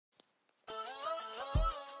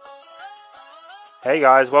Hey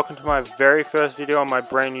guys, welcome to my very first video on my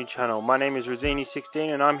brand new channel. My name is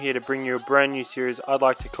Rosini16 and I'm here to bring you a brand new series I'd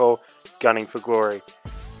like to call Gunning for Glory.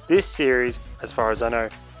 This series, as far as I know,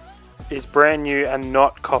 is brand new and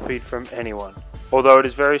not copied from anyone, although it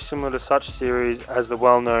is very similar to such series as the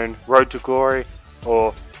well-known Road to Glory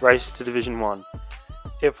or Race to Division 1.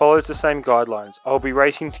 It follows the same guidelines. I will be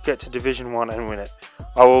racing to get to Division 1 and win it.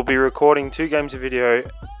 I will be recording 2 games of video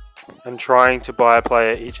and trying to buy a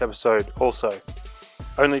player each episode also.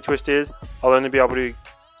 Only twist is, I'll only be able to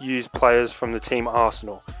use players from the team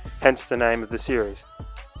Arsenal, hence the name of the series.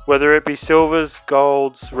 Whether it be silvers,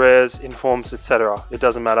 golds, rares, informs, etc. It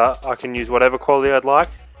doesn't matter, I can use whatever quality I'd like,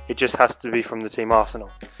 it just has to be from the team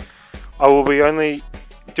Arsenal. I will be only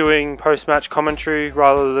doing post-match commentary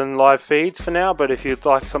rather than live feeds for now, but if you'd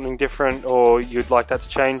like something different or you'd like that to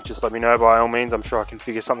change, just let me know by all means. I'm sure I can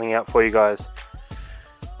figure something out for you guys.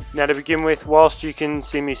 Now to begin with, whilst you can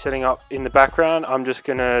see me setting up in the background, I'm just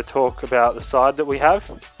going to talk about the side that we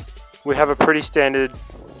have. We have a pretty standard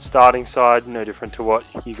starting side, no different to what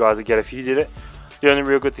you guys would get if you did it. The only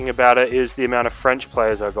real good thing about it is the amount of French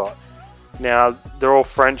players I got. Now, they're all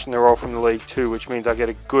French and they're all from the League 2, which means I get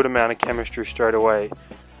a good amount of chemistry straight away.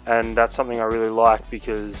 And that's something I really like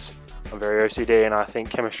because I'm very OCD and I think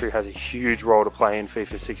chemistry has a huge role to play in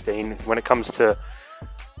FIFA 16 when it comes to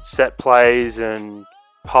set plays and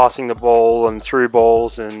passing the ball and through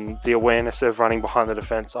balls and the awareness of running behind the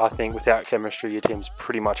defence. I think without chemistry your team's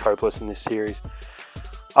pretty much hopeless in this series.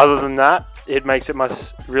 Other than that, it makes it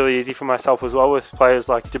really easy for myself as well with players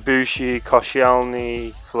like Debussy,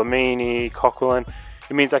 Koscielny, Flamini, Coquelin.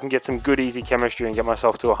 It means I can get some good easy chemistry and get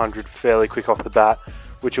myself to 100 fairly quick off the bat,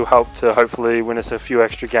 which will help to hopefully win us a few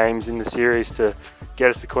extra games in the series to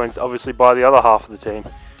get us the coins to obviously buy the other half of the team.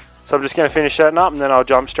 So I'm just going to finish setting up and then I'll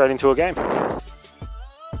jump straight into a game.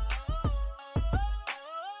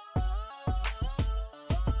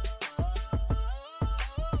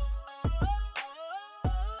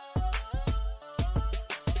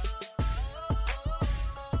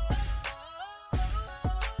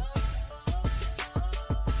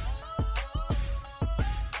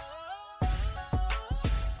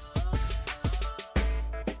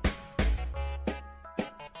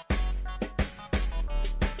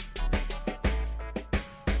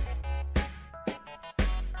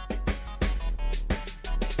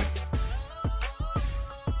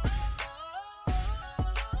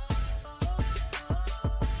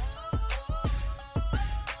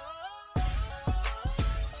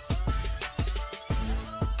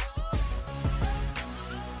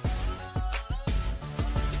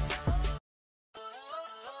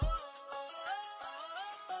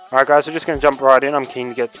 Alright guys, we're just going to jump right in. I'm keen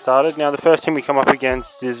to get started. Now the first team we come up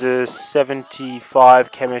against is a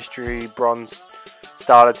 75 chemistry bronze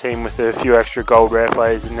starter team with a few extra gold rare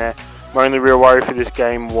players in there. My only real worry for this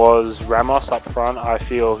game was Ramos up front. I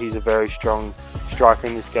feel he's a very strong striker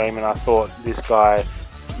in this game and I thought this guy,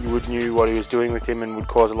 you would knew what he was doing with him and would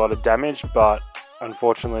cause a lot of damage, but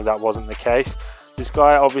unfortunately that wasn't the case. This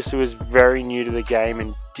guy obviously was very new to the game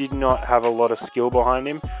and did not have a lot of skill behind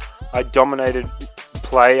him. I dominated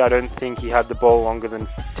play. I don't think he had the ball longer than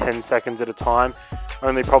 10 seconds at a time.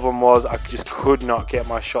 Only problem was I just could not get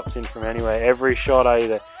my shots in from anywhere. Every shot I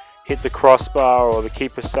either hit the crossbar or the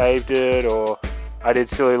keeper saved it, or I did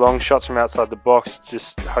silly long shots from outside the box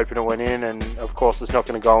just hoping it went in, and of course it's not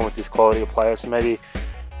going to go on with this quality of player, so maybe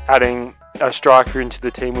adding a striker into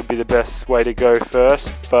the team would be the best way to go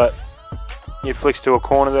first. But it flicks to a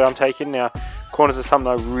corner that I'm taking. Now corners are something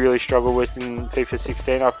I really struggle with in FIFA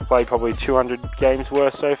 16. I've played probably 200 games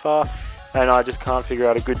worth so far and I just can't figure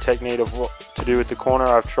out a good technique of what to do with the corner.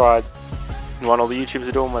 I've tried one all the YouTubers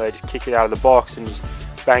are doing where they just kick it out of the box and just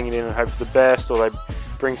bang it in and hope for the best, or they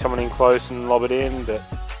bring someone in close and lob it in, but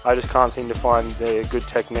I just can't seem to find a good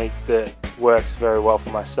technique that works very well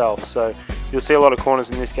for myself. So you'll see a lot of corners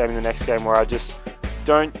in this game and the next game where I just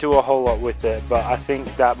don't do a whole lot with it, but I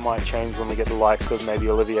think that might change when we get the likes of maybe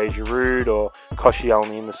Olivier Giroud or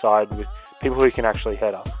Koscielny in the side with people who can actually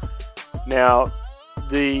header. Now,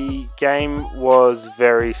 the game was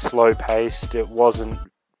very slow paced, it wasn't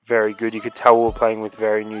very good. You could tell we were playing with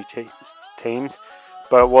very new teams,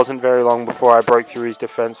 but it wasn't very long before I broke through his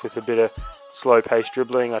defence with a bit of slow paced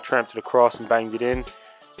dribbling. I tramped it across and banged it in.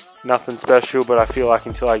 Nothing special, but I feel like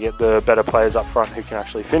until I get the better players up front who can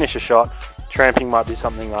actually finish a shot, tramping might be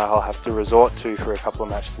something I'll have to resort to for a couple of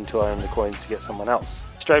matches until I earn the coins to get someone else.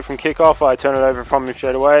 Straight from kickoff, I turn it over from him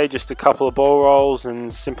straight away, just a couple of ball rolls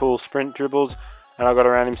and simple sprint dribbles, and I got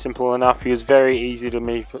around him simple enough. He was very easy to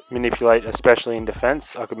manipulate, especially in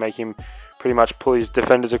defence. I could make him pretty much pull his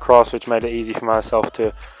defenders across, which made it easy for myself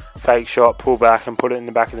to fake shot, pull back and put it in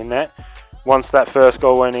the back of the net. Once that first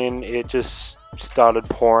goal went in, it just started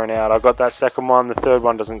pouring out. I got that second one, the third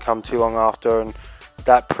one doesn't come too long after, and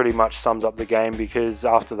that pretty much sums up the game, because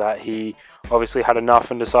after that he obviously had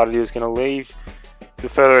enough and decided he was going to leave. The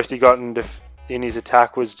furthest he got in his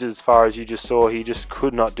attack was just as far as you just saw. He just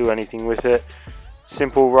could not do anything with it.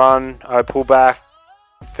 Simple run, I pull back,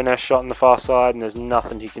 finesse shot on the far side, and there's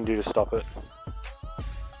nothing he can do to stop it.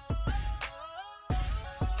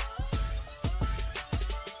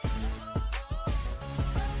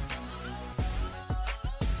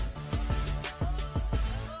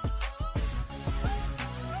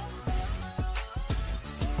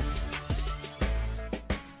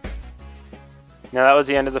 Now that was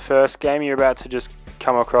the end of the first game. You're about to just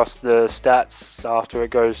come across the stats after it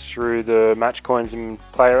goes through the match coins and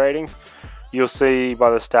player ratings. You'll see by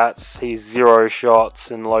the stats he's 0 shots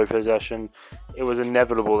and low possession. It was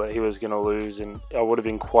inevitable that he was going to lose, and I would have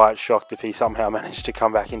been quite shocked if he somehow managed to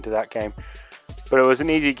come back into that game. But it was an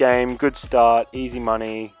easy game, good start, easy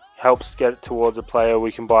money, helps get towards a player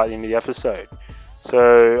we can buy at the end of the episode.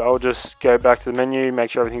 So I'll just go back to the menu, make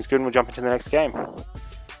sure everything's good, and we'll jump into the next game.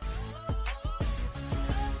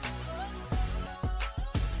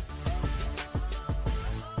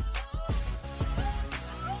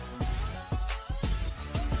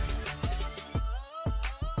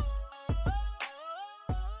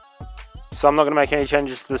 So I'm not going to make any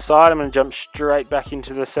changes to the side. I'm going to jump straight back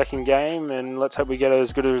into the second game, and let's hope we get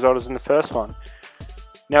as good a result as in the first one.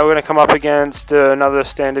 Now we're going to come up against another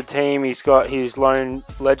standard team. He's got his lone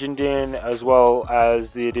legend in, as well as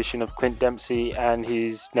the addition of Clint Dempsey and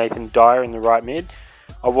his Nathan Dyer in the right mid.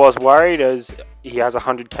 I was worried as he has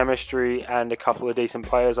 100 chemistry and a couple of decent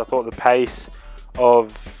players. I thought the pace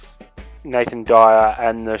of Nathan Dyer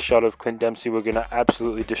and the shot of Clint Dempsey were going to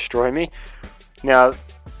absolutely destroy me. Now,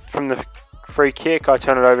 from the free kick, I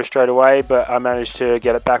turn it over straight away, but I managed to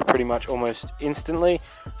get it back pretty much almost instantly.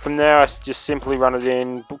 From there, I just simply run it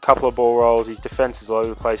in, a couple of ball rolls. His defence is all over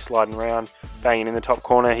the place, sliding around, banging in the top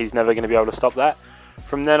corner. He's never going to be able to stop that.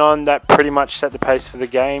 From then on, that pretty much set the pace for the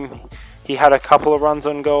game. He had a couple of runs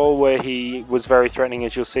on goal where he was very threatening,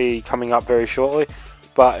 as you'll see coming up very shortly,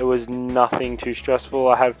 but it was nothing too stressful.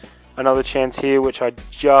 I have another chance here, which I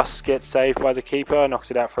just get saved by the keeper,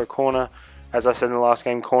 knocks it out for a corner. As I said in the last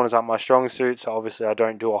game, corners aren't my strong suit, so obviously I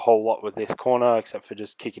don't do a whole lot with this corner except for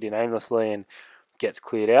just kick it in aimlessly and gets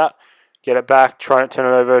cleared out. Get it back, turn it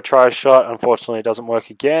over, try a shot. Unfortunately, it doesn't work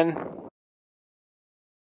again.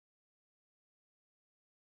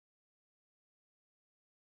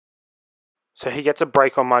 So he gets a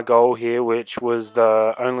break on my goal here, which was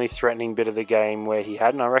the only threatening bit of the game where he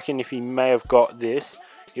had. And I reckon if he may have got this,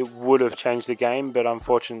 it would have changed the game, but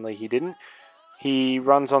unfortunately he didn't. He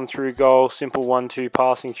runs on through goal, simple 1-2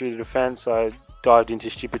 passing through the defence. I dived into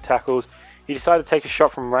stupid tackles. He decided to take a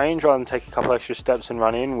shot from range rather than take a couple extra steps and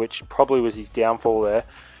run in, which probably was his downfall there.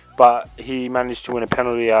 But he managed to win a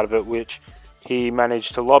penalty out of it, which he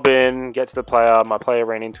managed to lob in, get to the player. My player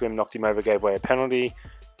ran into him, knocked him over, gave away a penalty.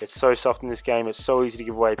 It's so soft in this game. It's so easy to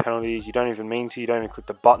give away penalties. You don't even mean to. You don't even click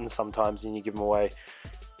the button sometimes and you give them away.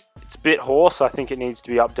 It's a bit hoarse. I think it needs to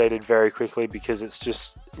be updated very quickly because it's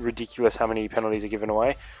just ridiculous how many penalties are given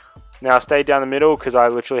away. Now I stayed down the middle because I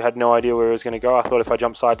literally had no idea where he was going to go. I thought if I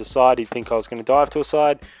jumped side to side, he'd think I was going to dive to a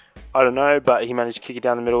side. I don't know, but he managed to kick it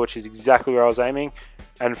down the middle, which is exactly where I was aiming.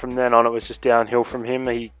 And from then on, it was just downhill from him.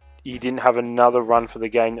 He didn't have another run for the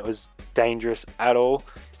game that was dangerous at all.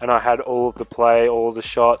 And I had all of the play, all of the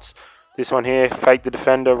shots. This one here, fake the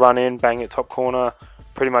defender, run in, bang it top corner.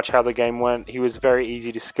 Pretty much how the game went. He was very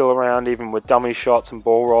easy to skill around, even with dummy shots and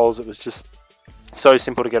ball rolls. It was just so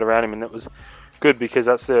simple to get around him, and it was good because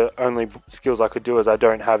that's the only skills I could do, as I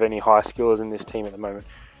don't have any high skillers in this team at the moment.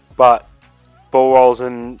 But ball rolls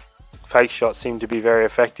and fake shots seem to be very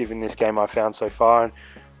effective in this game I found so far. And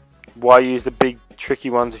why use the big tricky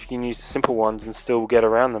ones if you can use the simple ones and still get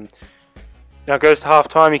around them? Now it goes to half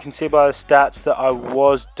time. You can see by the stats that I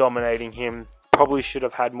was dominating him. Probably should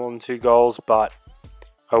have had more than 2 goals, but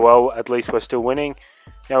oh well, at least we're still winning.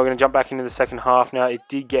 Now we're going to jump back into the second half. Now it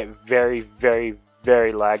did get very, very,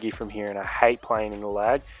 very laggy from here, and I hate playing in the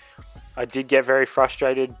lag. I did get very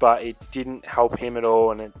frustrated, but it didn't help him at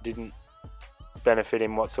all, and it didn't benefit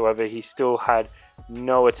him whatsoever. He still had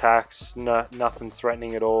no attacks, nothing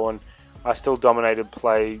threatening at all, and I still dominated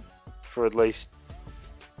play for at least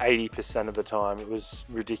 80% of the time. It was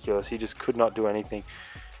ridiculous. He just could not do anything.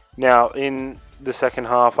 Now in the second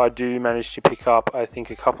half, I do manage to pick up, I think,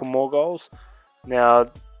 a couple more goals. Now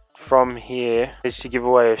from here is to give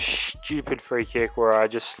away a stupid free kick where I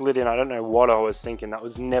just slid in. I don't know what I was thinking. That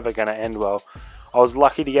was never going to end well. I was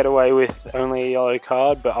lucky to get away with only a yellow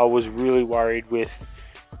card, but I was really worried with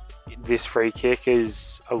this free kick,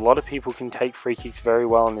 as a lot of people can take free kicks very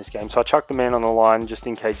well in this game. So I chucked the man on the line just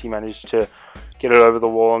in case he managed to get it over the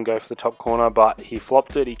wall and go for the top corner, but he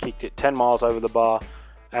flopped it. He kicked it 10 miles over the bar,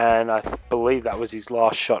 and I believe that was his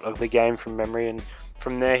last shot of the game from memory. And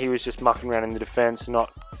from there he was just mucking around in the defence,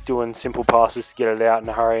 not doing simple passes to get it out in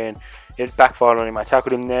a hurry, and it backfired on him. I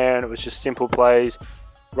tackled him there, and it was just simple plays.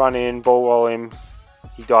 Run in, ball roll him,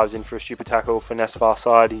 he dives in for a stupid tackle, finesse far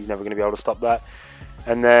side, he's never going to be able to stop that.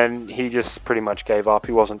 And then he just pretty much gave up.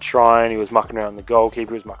 He wasn't trying, he was mucking around the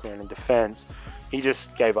goalkeeper, he was mucking around in defence. He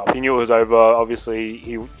just gave up. He knew it was over. Obviously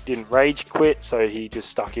he didn't rage quit, so he just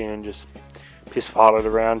stuck in and just piss-farted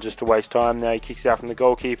around just to waste time. Now he kicks it out from the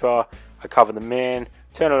goalkeeper, I cover the man,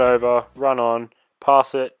 turn it over, run on,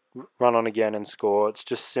 pass it, run on again and score. It's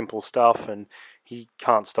just simple stuff, and he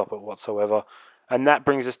can't stop it whatsoever. And that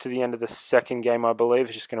brings us to the end of the second game, I believe.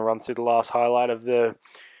 It's just going to run through the last highlight of the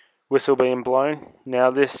whistle being blown.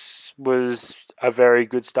 Now this was a very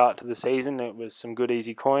good start to the season. It was some good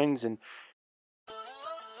easy coins and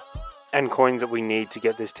coins that we need to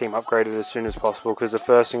get this team upgraded as soon as possible, because the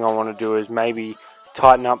first thing I want to do is maybe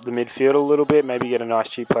tighten up the midfield a little bit, maybe get a nice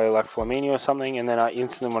cheap player like Flamini or something, and then I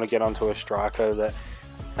instantly want to get onto a striker that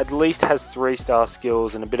at least has 3-star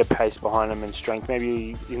skills and a bit of pace behind him and strength,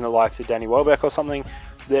 maybe in the likes of Danny Welbeck or something,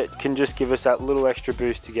 that can just give us that little extra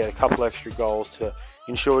boost to get a couple extra goals to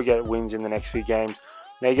ensure we get wins in the next few games.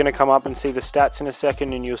 Now you're going to come up and see the stats in a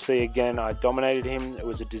second, and you'll see again I dominated him. It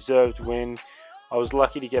was a deserved win. I was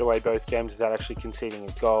lucky to get away both games without actually conceding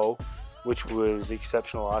a goal, which was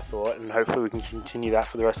exceptional, I thought, and hopefully we can continue that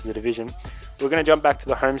for the rest of the division. We're going to jump back to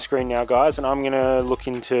the home screen now, guys, and I'm going to look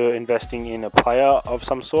into investing in a player of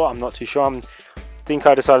some sort. I'm not too sure. I think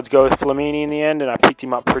I decided to go with Flamini in the end, and I picked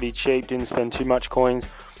him up pretty cheap, didn't spend too much coins.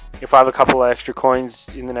 If I have a couple of extra coins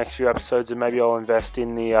in the next few episodes, then maybe I'll invest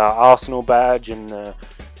in the Arsenal badge and the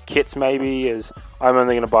kits maybe, as I'm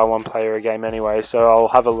only going to buy one player a game anyway, so I'll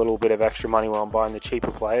have a little bit of extra money while I'm buying the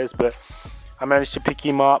cheaper players. But I managed to pick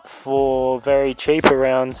him up for very cheap,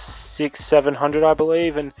 around 600-700 I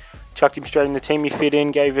believe, and chucked him straight in the team. He fit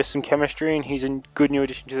in, gave us some chemistry, and he's a good new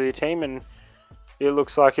addition to the team, and it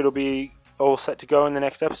looks like it'll be all set to go in the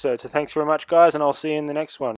next episode. So thanks very much, guys, and I'll see you in the next one.